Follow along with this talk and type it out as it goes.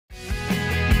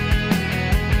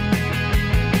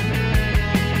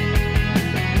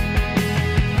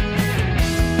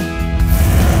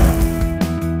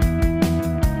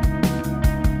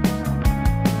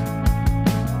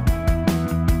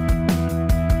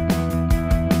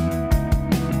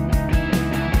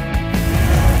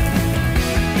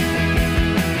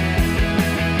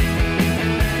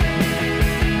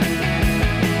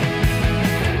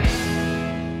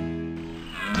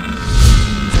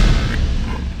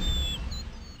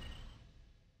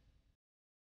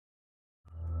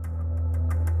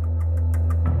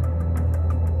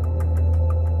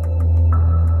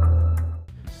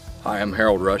Hi, I'm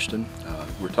Harold Rushton.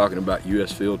 We're talking about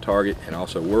U.S. field target and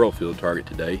also world field target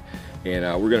today, and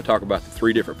we're going to talk about the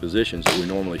three different positions that we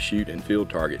normally shoot in field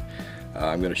target.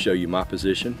 I'm going to show you my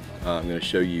position. I'm going to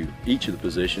show you each of the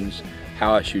positions,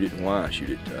 how I shoot it and why I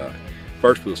shoot it.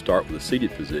 First we'll start with the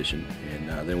seated position,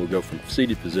 and then we'll go from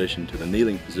seated position to the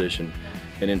kneeling position,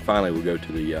 and then finally we'll go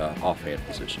to the offhand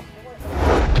position.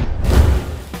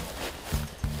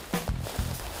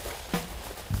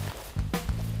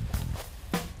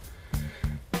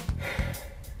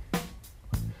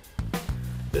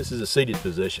 This is a seated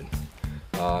position.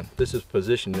 This is a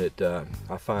position that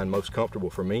I find most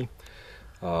comfortable for me.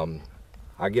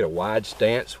 I get a wide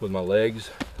stance with my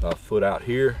legs, foot out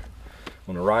here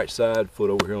on the right side, foot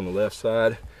over here on the left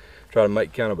side. Try to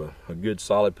make kind of a good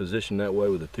solid position that way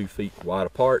with the 2 feet wide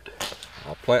apart.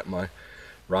 I'll plant my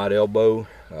right elbow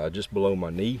just below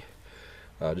my knee,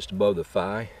 just above the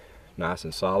thigh, nice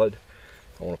and solid.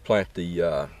 I want to plant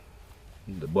the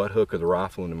butt hook of the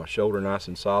rifle into my shoulder nice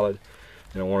and solid.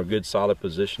 And I want a good solid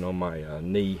position on my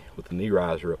knee with the knee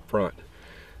riser up front.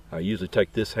 I usually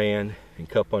take this hand and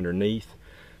cup underneath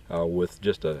with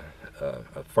just a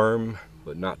firm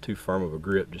but not too firm of a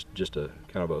grip, just a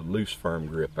kind of a loose firm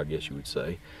grip, I guess you would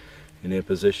say. And then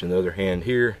position the other hand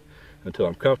here until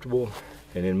I'm comfortable,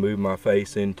 and then move my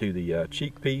face into the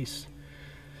cheek piece.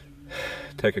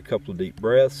 Take a couple of deep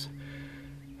breaths,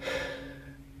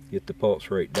 get the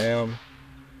pulse rate down.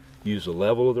 Use the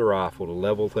level of the rifle to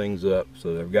level things up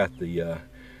so that I've got the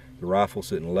rifle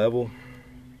sitting level.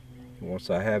 And once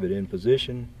I have it in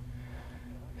position,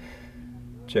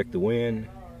 check the wind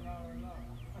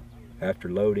after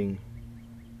loading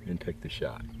and take the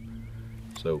shot.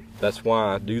 So that's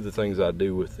why I do the things I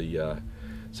do with the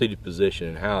seated position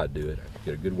and how I do it. I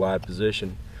get a good wide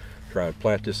position, try to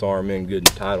plant this arm in good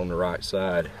and tight on the right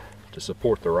side to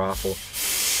support the rifle,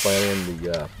 plant in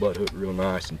the butt hook real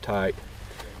nice and tight.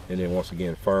 And then once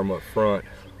again, firm up front,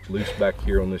 loose back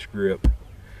here on this grip,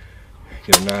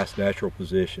 get a nice natural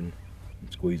position, and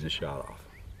squeeze the shot off.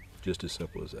 Just as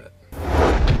simple as that.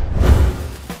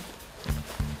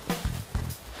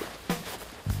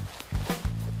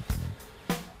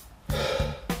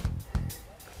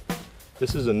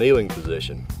 This is a kneeling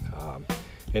position.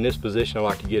 In this position, I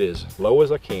like to get as low as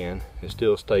I can and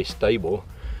still stay stable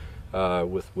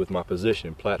with my position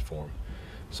and platform.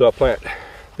 So I plant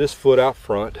this foot out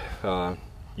front,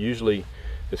 usually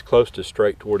as close to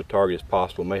straight toward the target as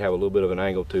possible. It may have a little bit of an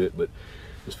angle to it, but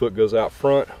this foot goes out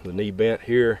front, the knee bent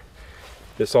here.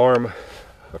 This arm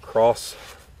across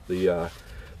the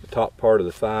top part of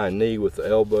the thigh and knee with the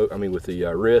elbow, with the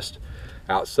wrist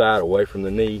outside away from the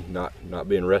knee, not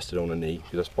being rested on the knee,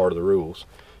 because that's part of the rules.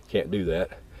 Can't do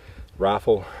that.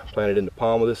 Rifle planted in the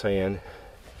palm of this hand.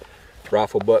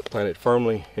 Rifle butt planted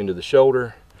firmly into the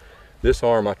shoulder. This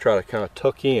arm I try to kind of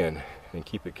tuck in and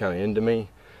keep it kind of into me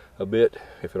a bit,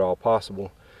 if at all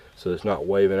possible, so it's not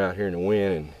waving out here in the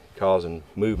wind and causing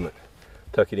movement.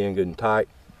 Tuck it in good and tight.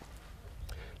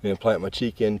 Then plant my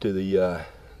cheek into the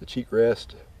cheek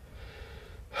rest.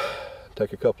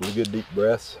 Take a couple of good deep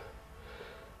breaths.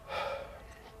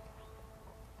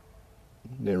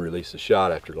 Then release the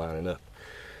shot after lining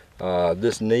up.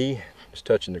 This knee is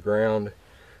touching the ground,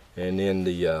 and then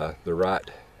the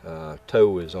right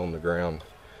toe is on the ground,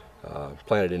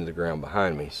 planted into the ground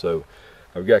behind me. So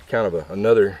I've got kind of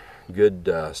another good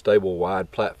stable wide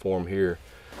platform here.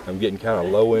 I'm getting kind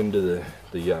of low into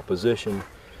the position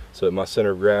so that my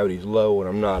center of gravity is low and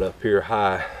I'm not up here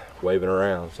high waving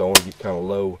around. So I want to get kind of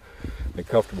low and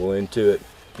comfortable into it,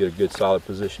 get a good solid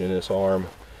position in this arm,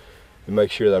 and make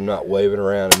sure that I'm not waving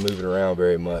around and moving around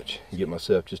very much, and get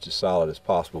myself just as solid as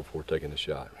possible before taking the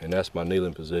shot. And that's my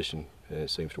kneeling position, and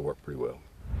it seems to work pretty well.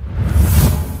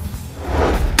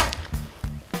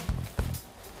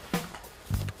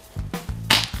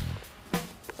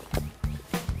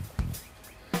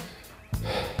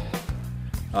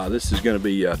 This is going to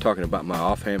be talking about my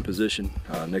offhand position.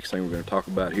 Next thing we're going to talk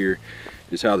about here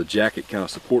is how the jacket kind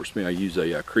of supports me. I use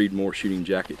a Creedmoor shooting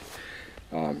jacket.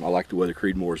 I like the way the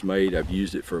Creedmoor is made. I've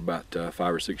used it for about 5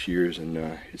 or 6 years, and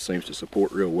it seems to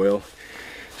support real well.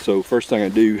 So first thing I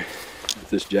do with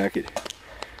this jacket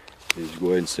is go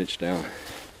ahead and cinch down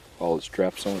all the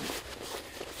straps on it.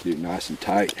 Get it nice and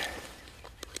tight.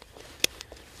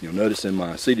 You'll notice in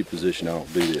my seated position I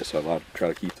don't do this. I like to try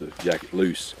to keep the jacket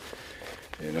loose,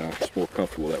 and it's more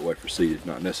comfortable that way for seated,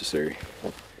 not necessary.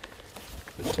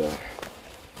 But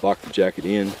lock the jacket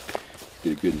in,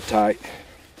 get it good and tight.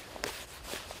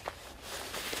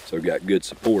 So I've got good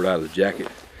support out of the jacket.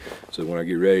 So when I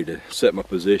get ready to set my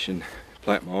position,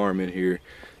 plant my arm in here,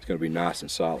 it's going to be nice and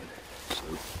solid. So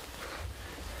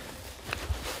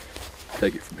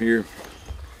take it from here,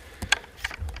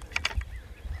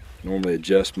 Normally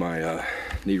adjust my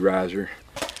knee riser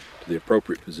to the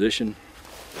appropriate position.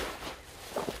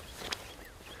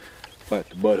 Plant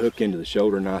the butt hook into the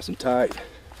shoulder nice and tight.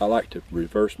 I like to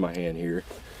reverse my hand here.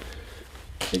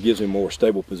 It gives me a more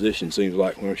stable position, seems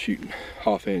like, when I'm shooting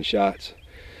offhand shots.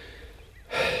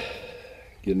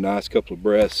 Get a nice couple of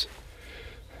breaths.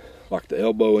 Lock the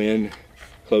elbow in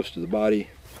close to the body.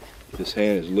 This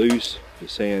hand is loose.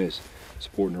 This hand is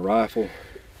supporting the rifle.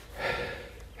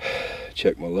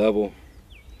 Check my level.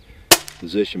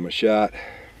 Position my shot.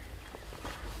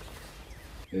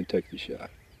 And take the shot.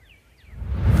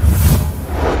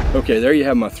 Okay, there you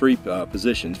have my three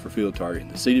positions for field targeting: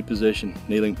 the seated position,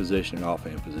 kneeling position, and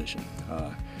offhand position.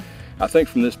 I think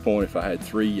from this point, if I had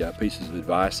three pieces of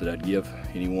advice that I'd give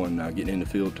anyone getting into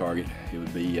field target, it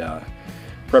would be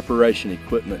preparation,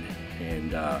 equipment,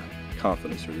 and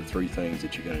confidence are the three things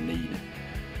that you're going to need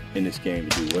in this game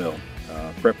to do well.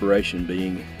 Preparation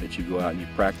being that you go out and you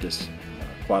practice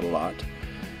quite a lot.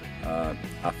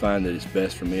 I find that it's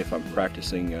best for me if I'm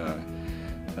practicing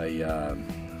a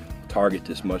target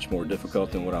that's much more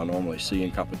difficult than what I normally see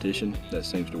in competition. That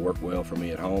seems to work well for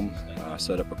me at home. I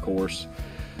set up a course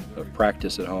of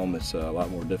practice at home that's a lot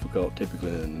more difficult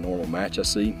typically than the normal match I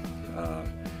see.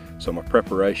 So my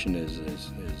preparation is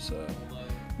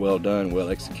well done, well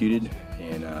executed,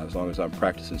 and as long as I'm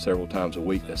practicing several times a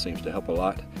week, that seems to help a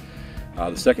lot.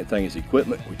 The second thing is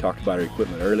equipment. We talked about our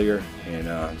equipment earlier,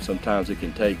 and sometimes it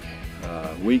can take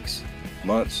weeks,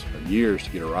 months, or years to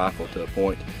get a rifle to a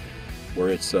point where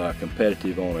it's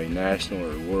competitive on a national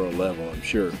or world level. I'm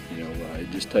sure,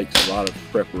 it just takes a lot of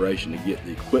preparation to get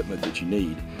the equipment that you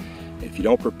need. If you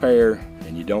don't prepare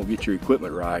and you don't get your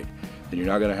equipment right, then you're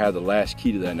not going to have the last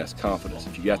key to that, and that's confidence.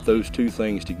 If you got those two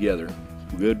things together,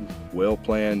 good,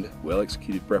 well-planned,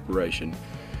 well-executed preparation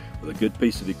with a good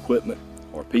piece of equipment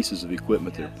or pieces of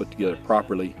equipment that are put together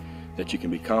properly that you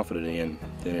can be confident in,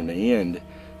 then in the end,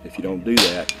 if you don't do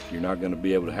that, you're not going to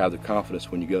be able to have the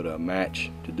confidence when you go to a match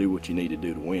to do what you need to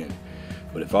do to win.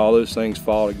 But if all those things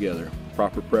fall together,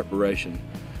 proper preparation,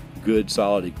 good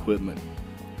solid equipment,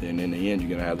 then in the end you're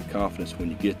going to have the confidence when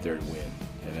you get there to win.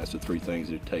 And that's the three things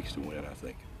that it takes to win, I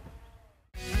think.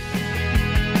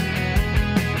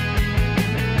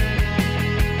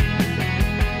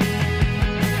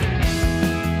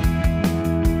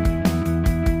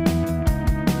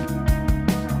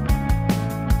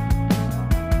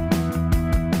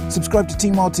 Subscribe to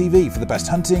Team Wild TV for the best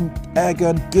hunting,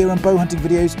 airgun, gear and bow hunting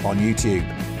videos on YouTube.